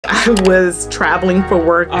I was traveling for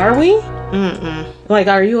work. Are we? Like,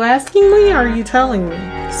 are you asking me or are you telling me?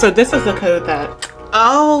 So this is the code that,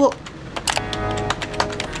 oh.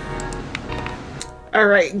 All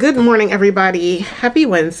right, good morning, everybody. Happy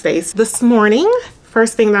Wednesdays. This morning,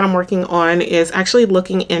 first thing that I'm working on is actually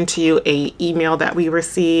looking into a email that we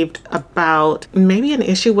received about maybe an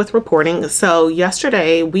issue with reporting. So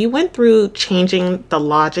yesterday we went through changing the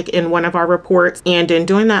logic in one of our reports, and in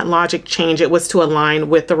doing that logic change, it was to align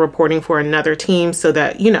with the reporting for another team so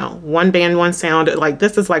that, you know, one band, one sound. Like,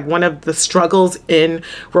 this is like one of the struggles in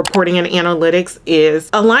reporting and analytics, is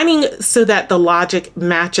aligning so that the logic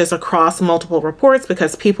matches across multiple reports,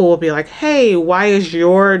 because people will be like, hey, why is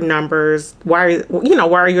your numbers, why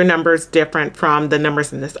are your numbers different from the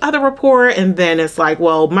numbers in this other report? And then it's like,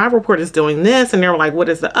 well, my report is doing this. And they're like, what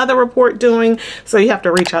is the other report doing? So you have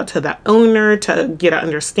to reach out to the owner to get an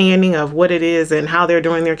understanding of what it is and how they're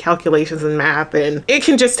doing their calculations and math. And it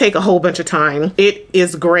can just take a whole bunch of time. It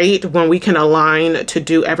is great when we can align to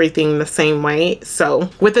do everything the same way.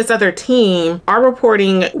 So with this other team, our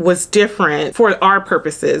reporting was different for our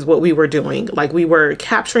purposes, what we were doing. Like, we were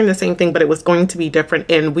capturing the same thing, but it was going to be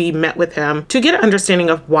different. And we met with him to get an understanding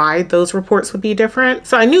of why those reports would be different.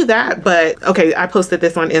 So I knew that, but okay, I posted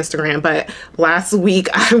this on Instagram, but last week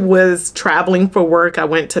I was traveling for work. I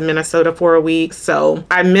went to Minnesota for a week, so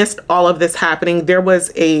I missed all of this happening. There was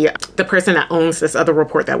the person that owns this other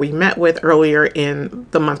report that we met with earlier in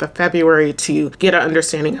the month of February to get an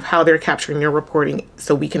understanding of how they're capturing their reporting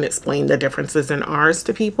so we can explain the differences in ours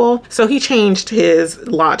to people. So he changed his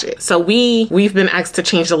logic. So we've been asked to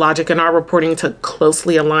change the logic in our reporting to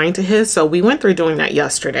closely align to his. So we went through doing that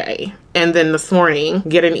yesterday. And then this morning,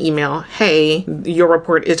 get an email, hey, your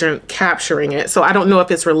report isn't capturing it. So I don't know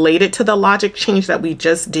if it's related to the logic change that we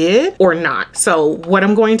just did or not. So what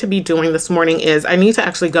I'm going to be doing this morning is I need to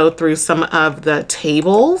actually go through some of the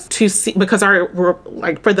tables to see, because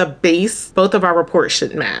like for the base, both of our reports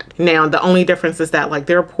should match. Now, the only difference is that like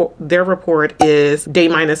their report is day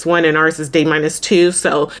 -1 and ours is day -2.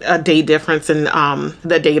 So a day difference in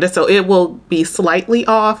the data. So it will be slightly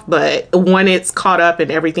off, but when it's caught up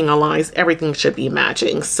and everything aligns, everything should be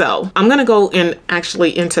matching. So I'm going to go in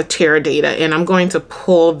actually into Teradata, and I'm going to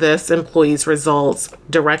pull this employee's results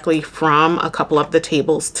directly from a couple of the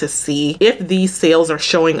tables to see if these sales are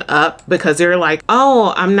showing up, because they're like,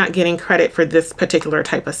 oh, I'm not getting credit for this particular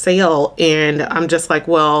type of sale. And I'm just like,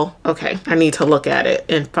 well, okay, I need to look at it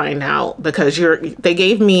and find out, because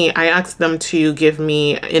I asked them to give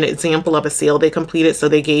me an example of a sale they completed. So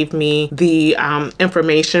they gave me the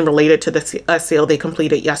information related to a sale they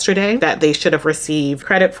completed yesterday that they should have received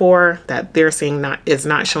credit for, that they're saying is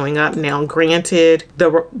not showing up. Now, granted,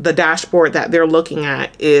 the dashboard that they're looking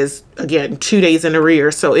at is, again, 2 days in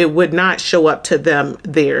arrears, so it would not show up to them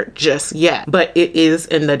there just yet, but it is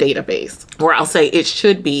in the database, or I'll say it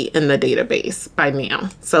should be in the database by now.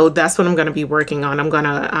 So that's what I'm going to be working on.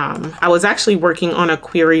 I was actually working on a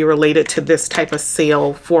query related to this type of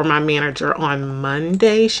sale for my manager on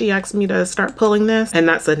Monday. She asked me to start pulling this, and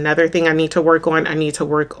that's another thing I need to work on. I need to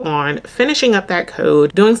work on finishing up that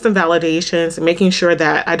code, doing some validations, making sure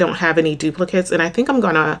that I don't have any duplicates. And I think I'm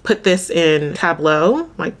gonna put this in Tableau,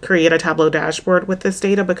 like create a Tableau dashboard with this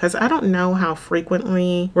data, because I don't know how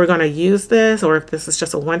frequently we're gonna use this, or if this is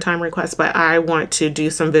just a one-time request, but I want to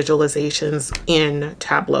do some visualizations in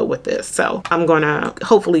Tableau with this. So I'm gonna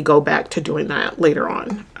hopefully go back to doing that later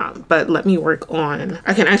on. But let me work on,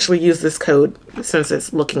 I can actually use this code since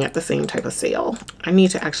it's looking at the same type of sale. I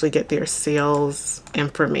need to actually get their sales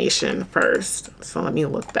information first. So let me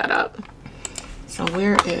look that up. So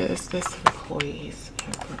where is this employee's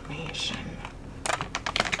information?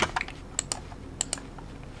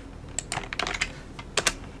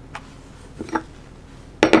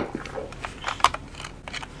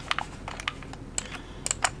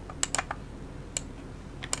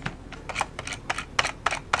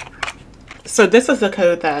 So this is the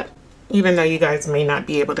code that, even though you guys may not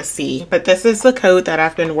be able to see, but this is the code that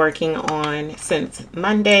I've been working on since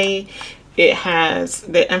Monday. It has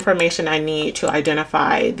the information I need to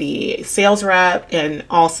identify the sales rep, and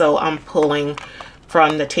also I'm pulling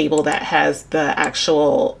from the table that has the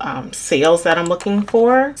actual sales that I'm looking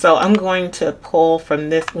for. So I'm going to pull from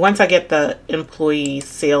this. Once I get the employee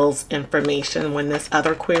sales information, when this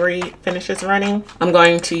other query finishes running, I'm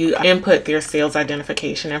going to input their sales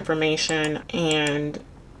identification information. And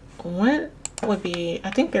what would be,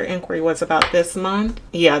 I think their inquiry was about this month.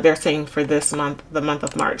 Yeah, they're saying for this month, the month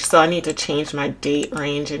of March. So I need to change my date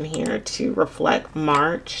range in here to reflect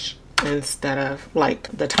March, instead of like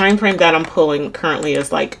the time frame that I'm pulling currently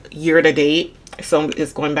is like year to date. So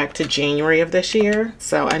it's going back to January of this year.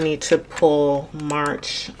 So I need to pull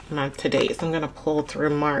March month to date. So I'm going to pull through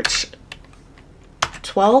March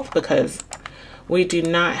 12th because we do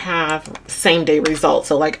not have same day results.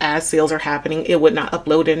 So like as sales are happening, it would not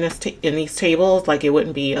upload in these tables. Like it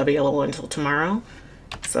wouldn't be available until tomorrow.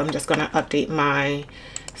 So I'm just going to update my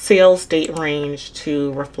sales date range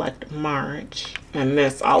to reflect March. And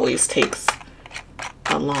this always takes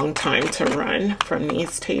a long time to run from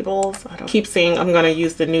these tables. I don't keep saying I'm going to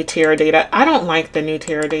use the new Teradata. I don't like the new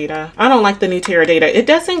Teradata. I don't like the new Teradata. It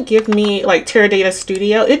doesn't give me like Teradata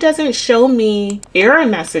Studio. It doesn't show me error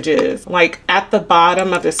messages like at the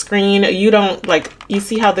bottom of the screen. You don't like, you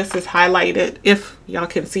see how this is highlighted? If y'all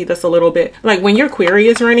can see this a little bit, like when your query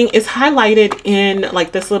is running, it's highlighted in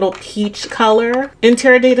like this little peach color in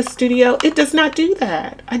Teradata Studio. It does not do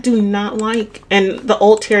that. I do not like, and the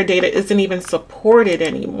old Teradata isn't even supported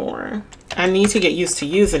anymore. I need to get used to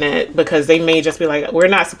using it because they may just be like, we're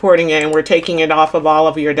not supporting it and we're taking it off of all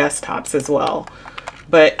of your desktops as well.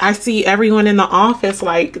 But I see everyone in the office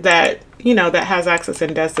like that, you know, that has access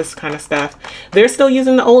and does this kind of stuff. They're still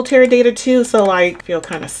using the old Teradata too. So like, I feel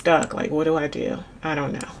kind of stuck. Like, what do I do? I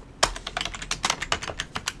don't know.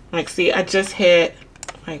 Like, see, I just hit,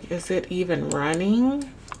 like, is it even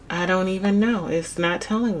running? I don't even know. It's not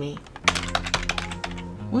telling me.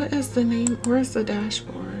 What is the name? Where's the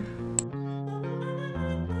dashboard?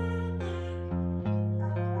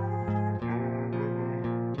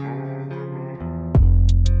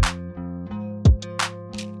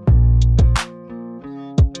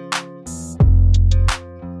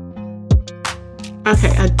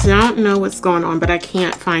 Okay, I don't know what's going on, but I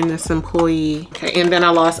can't find this employee. Okay, and then I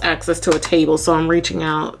lost access to a table, so I'm reaching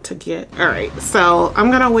out to get, all right. So I'm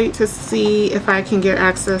gonna wait to see if I can get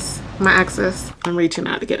access, my access. I'm reaching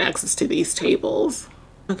out to get access to these tables.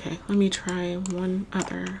 Okay, let me try one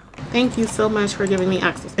other. Thank you so much for giving me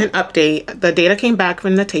access. An update, the data came back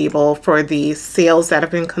from the table for the sales that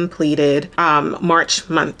have been completed March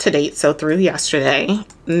month to date, so through yesterday.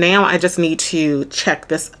 Now I just need to check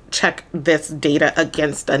this data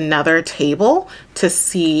against another table to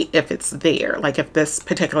see if it's there. Like if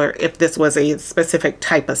this was a specific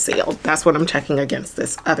type of sale. That's what I'm checking against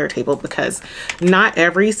this other table, because not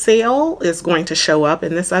every sale is going to show up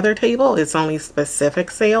in this other table. It's only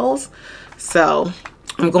specific sales. So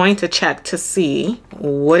I'm going to check to see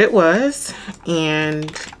what it was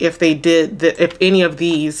and if they did, if any of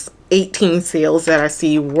these 18 sales that I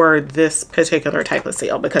see were this particular type of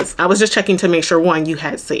sale, because I was just checking to make sure, one, you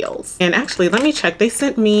had sales. And actually, let me check. They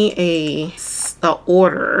sent me a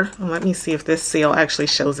order. Let me see if this sale actually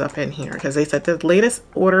shows up in here, because they said the latest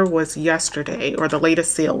order was yesterday, or the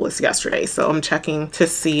latest sale was yesterday. So I'm checking to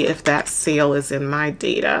see if that sale is in my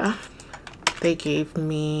data. They gave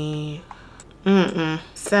me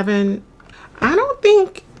 7. I don't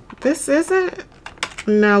think this isn't.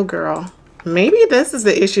 No, girl. Maybe this is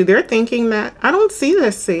the issue. They're thinking that I don't see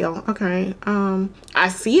this sale. Okay. I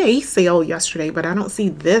see a sale yesterday, but I don't see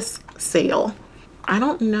this sale. I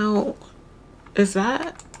don't know. Is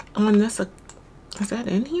that on this? Is that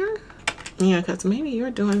in here? Yeah, because maybe you're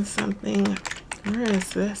doing something. Where is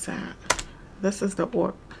this at? This is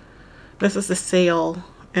the sale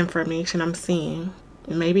information I'm seeing.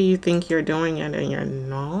 Maybe you think you're doing it and you're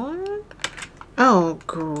not. Oh,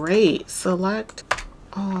 great. Select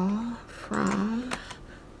all from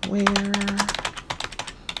where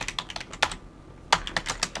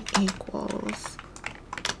equals.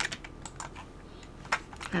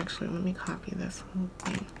 Actually, let me copy this whole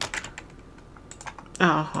thing.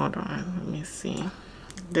 Oh, hold on. Let me see.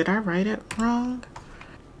 Did I write it wrong?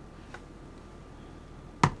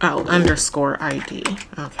 Oh, underscore ID.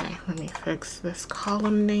 Okay, let me fix this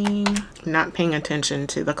column name. I'm not paying attention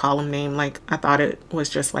to the column name. Like, I thought it was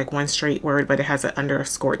just like one straight word, but it has an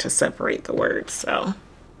underscore to separate the words. So,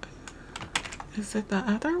 is it the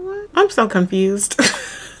other one? I'm so confused.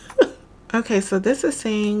 Okay, so this is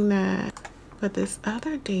saying that, but this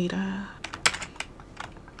other data.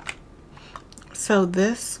 So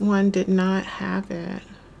this one did not have it.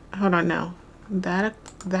 Hold on, no. That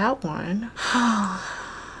one.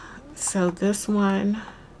 So this one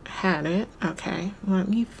had it. Okay, let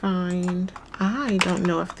me find. I don't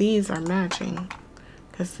know if these are matching,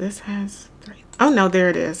 because this has 3. Oh no, there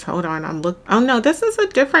it is. Hold on, I'm look. Oh no, this is a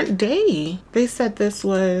different day. They said this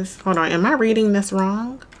was. Hold on, am I reading this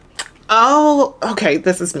wrong? Oh, okay,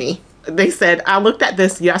 this is me. They said I looked at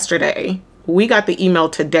this yesterday. We got the email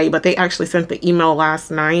today, but they actually sent the email last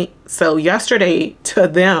night. So yesterday to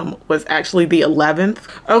them was actually the 11th.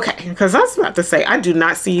 Okay, because I was about to say, I do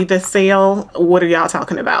not see the sale. What are y'all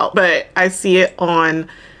talking about? But I see it on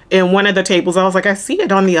in one of the tables, I was like, I see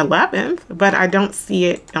it on the 11th, but I don't see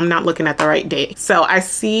it. I'm not looking at the right date. So I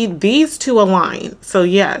see these two align. So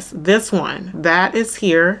yes, this one, that is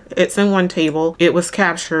here. It's in one table. It was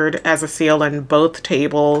captured as a sale in both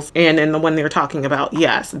tables. And in the one they're talking about,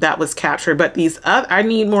 yes, that was captured. But these other, I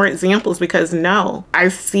need more examples because no, I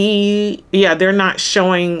see, yeah, they're not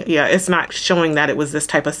showing, yeah, it's not showing that it was this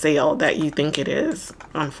type of sale that you think it is,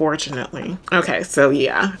 unfortunately. Okay, so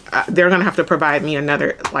yeah, they're gonna have to provide me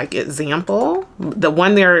another like example. The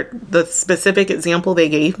one there, the specific example they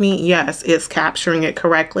gave me, yes, it's capturing it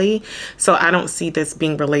correctly. So I don't see this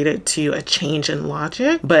being related to a change in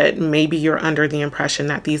logic, but maybe you're under the impression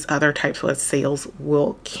that these other types of sales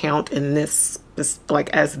will count in this, like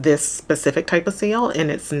as this specific type of sale, and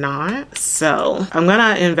it's not. So I'm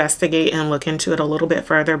gonna investigate and look into it a little bit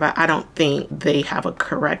further, but I don't think they have a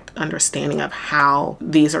correct understanding of how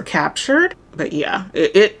these are captured. But yeah,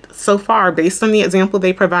 it so far, based on the example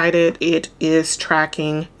they provided, it is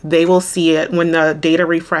tracking. They will see it when the data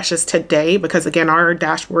refreshes today, because again, our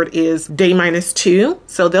dashboard is day -2.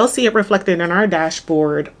 So they'll see it reflected in our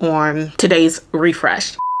dashboard on today's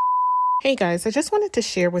refresh. Hey guys, I just wanted to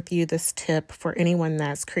share with you this tip for anyone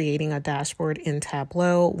that's creating a dashboard in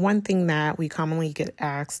Tableau. One thing that we commonly get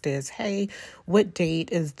asked is, hey, what date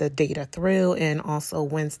is the data through? And also,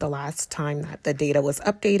 when's the last time that the data was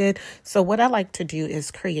updated? So what I like to do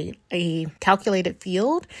is create a calculated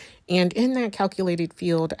field. And in that calculated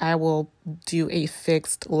field, I will do a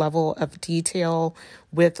fixed level of detail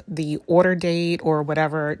with the order date or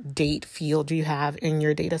whatever date field you have in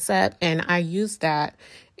your data set. And I use that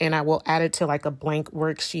and I will add it to like a blank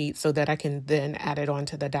worksheet so that I can then add it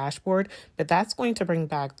onto the dashboard. But that's going to bring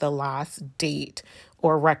back the last date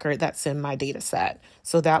or record that's in my data set.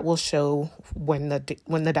 So that will show when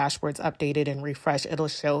the dashboard's updated and refreshed, it'll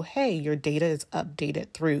show, hey, your data is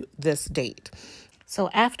updated through this date. So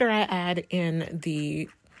after I add in the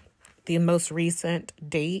most recent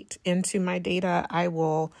date into my data, I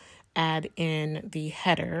will add in the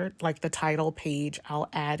header, like the title page. I'll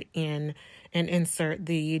add in and insert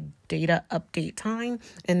the data update time.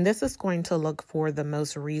 And this is going to look for the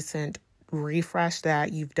most recent refresh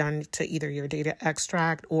that you've done to either your data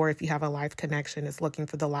extract, or if you have a live connection, it's looking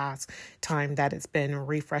for the last time that it's been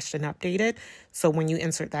refreshed and updated. So when you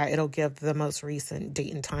insert that, it'll give the most recent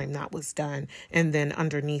date and time that was done. And then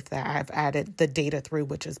underneath that, I've added the data through,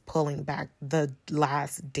 which is pulling back the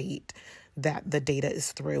last date that the data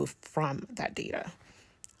is through from that data.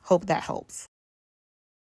 Hope that helps.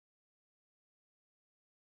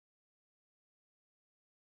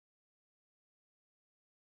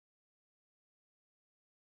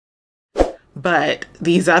 But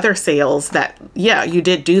these other sales that, yeah, you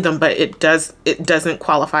did do them, but it doesn't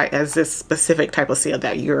qualify as this specific type of sale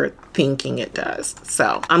that you're thinking it does.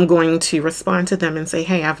 So I'm going to respond to them and say,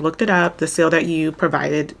 hey, I've looked it up. The sale that you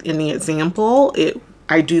provided in the example,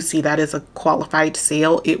 I do see that as a qualified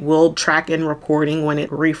sale. It will track in reporting when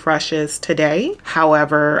it refreshes today.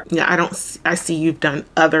 However, yeah, I see you've done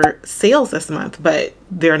other sales this month, but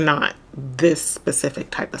they're not this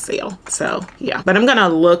specific type of sale. So yeah, but I'm gonna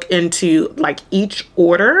look into like each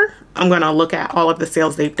order. I'm gonna look at all of the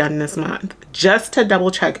sales they've done this month just to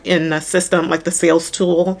double check in the system, like the sales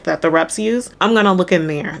tool that the reps use. I'm gonna look in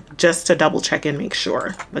there just to double check and make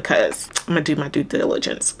sure, because I'm gonna do my due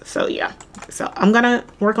diligence. So yeah, so I'm gonna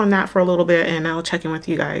work on that for a little bit and I'll check in with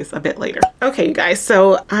you guys a bit later. Okay, you guys,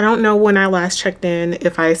 so I don't know when I last checked in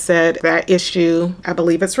if I said that issue, I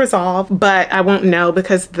believe it's resolved, but I won't know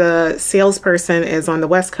because the salesperson is on the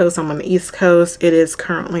West Coast, I'm on the East Coast. It is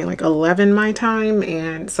currently like 11 my time,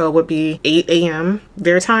 and so it would be 8 a.m.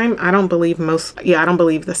 their time. I don't believe I don't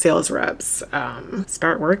believe the sales reps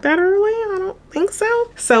start work that early. I don't think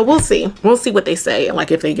so. So we'll see. We'll see what they say, like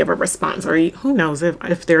if they give a response, or who knows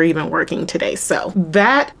if they're even working today. So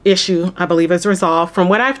that issue, I believe, is resolved. From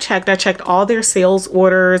what I've checked, I checked all their sales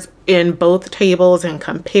orders in both tables and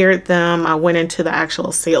compared them. I went into the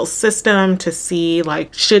actual sales system to see,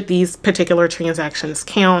 like, should these particular transactions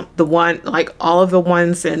count? The one, like all of the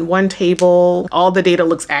ones in one table, all the data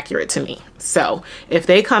looks accurate to me. So if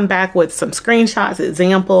they come back with some screenshots,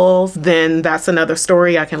 examples, then that's another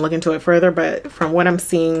story. I can look into it further. But from what I'm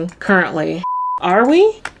seeing currently, are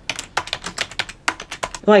we?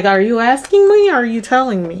 Like, are you asking me? Or are you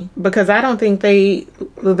telling me? Because I don't think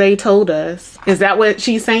they told us. Is that what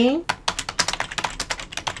she's saying?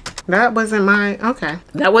 That wasn't my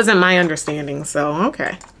understanding. So,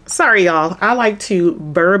 okay. Sorry, y'all. I like to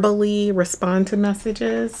verbally respond to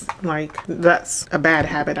messages. Like, that's a bad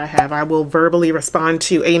habit I have. I will verbally respond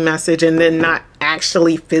to a message and then not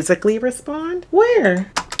actually physically respond.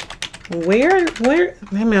 Where? Where,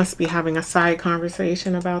 they must be having a side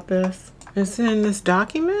conversation about this. Is it in this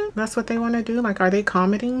document? That's what they want to do? Like, are they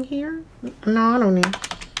commenting here? No, I don't need.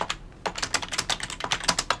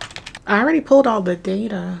 I already pulled all the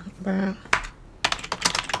data, but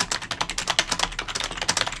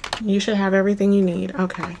you should have everything you need.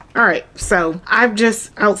 Okay. All right. So I've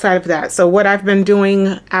just, outside of that, so what I've been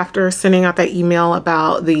doing after sending out that email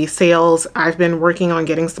about the sales, I've been working on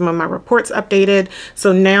getting some of my reports updated.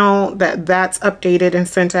 So now that that's updated and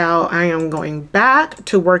sent out, I am going back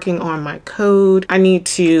to working on my code. I need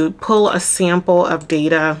to pull a sample of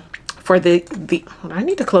data for I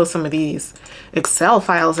need to close some of these Excel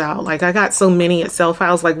files out. Like, I got so many Excel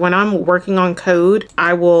files. Like, when I'm working on code,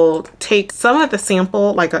 I will take some of the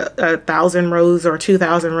sample, like a 1,000 rows or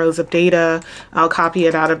 2,000 rows of data. I'll copy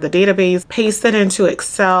it out of the database, paste it into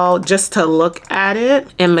Excel just to look at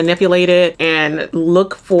it and manipulate it and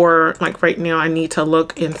look for, like right now, I need to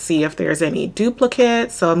look and see if there's any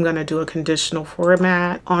duplicates. So I'm going to do a conditional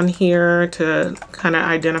format on here to kind of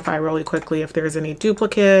identify really quickly if there's any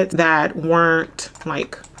duplicates that weren't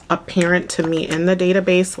like apparent to me in the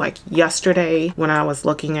database. Like yesterday when I was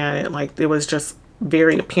looking at it, like it was just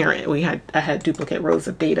very apparent. I had duplicate rows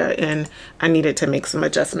of data and I needed to make some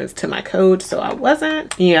adjustments to my code. So I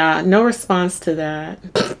wasn't. Yeah, no response to that.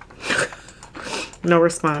 No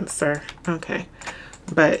response, sir. Okay.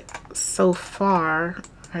 But so far,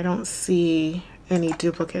 I don't see any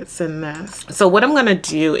duplicates in this. So what I'm gonna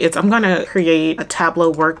do is I'm gonna create a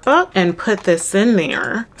Tableau workbook and put this in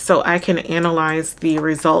there so I can analyze the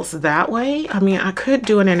results that way. I mean, I could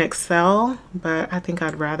do it in Excel, but I think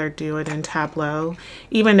I'd rather do it in Tableau.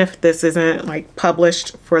 Even if this isn't like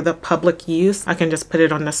published for the public use, I can just put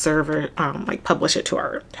it on the server, like publish it to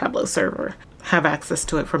our Tableau server. Have access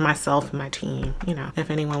to it for myself and my team, you know,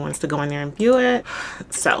 if anyone wants to go in there and view it.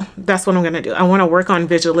 So that's what I'm going to do. I want to work on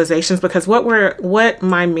visualizations because what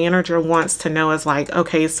my manager wants to know is like,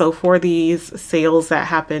 okay, so for these sales that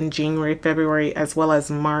happened January, February, as well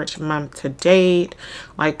as March month to date,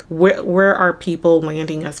 like where are people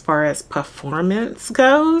landing as far as performance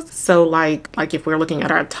goes? So like if we're looking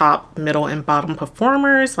at our top, middle, and bottom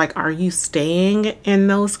performers, like, are you staying in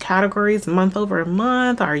those categories month over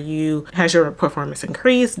month? Has your performance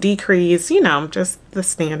increased, decreased, you know, just the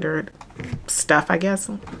standard stuff, I guess.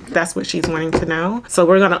 That's what she's wanting to know. So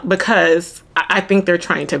because I think they're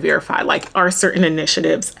trying to verify, like, are certain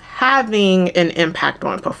initiatives having an impact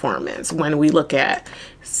on performance when we look at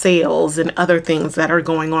sales and other things that are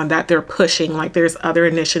going on that they're pushing. Like, there's other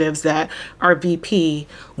initiatives that our VP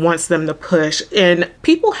wants them to push, and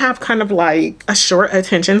people have kind of like a short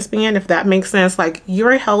attention span, if that makes sense. Like,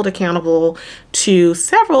 you're held accountable to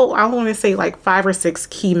several, I want to say like 5 or 6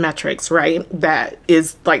 key metrics, right?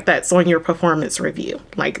 That's on your performance review,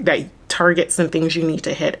 like that targets and things you need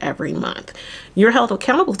to hit every month. You're held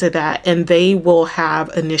accountable to that, and they will have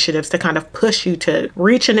initiatives to kind of push you to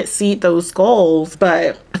reach and exceed those goals.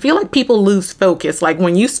 But I feel like people lose focus. Like,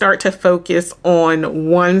 when you start to focus on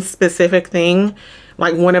one specific thing,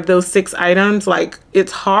 like one of those 6 items, like,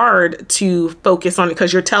 it's hard to focus on it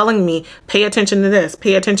because you're telling me, pay attention to this,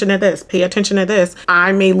 pay attention to this, pay attention to this.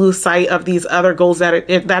 I may lose sight of these other goals that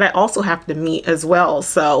I also have to meet as well.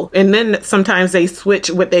 So, and then sometimes they switch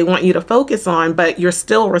what they want you to focus on, but you're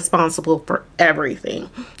still responsible for everything.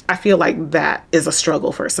 I feel like that is a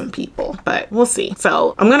struggle for some people, but we'll see.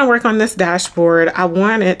 So I'm going to work on this dashboard. I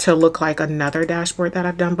want it to look like another dashboard that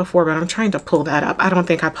I've done before, but I'm trying to pull that up. I don't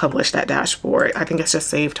think I published that dashboard. I think it's just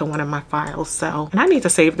saved to one of my files. So, and I need to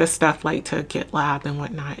save this stuff like to GitLab and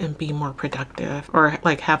whatnot and be more productive, or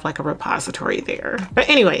like have like a repository there. But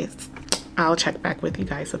anyways, I'll check back with you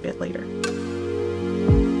guys a bit later.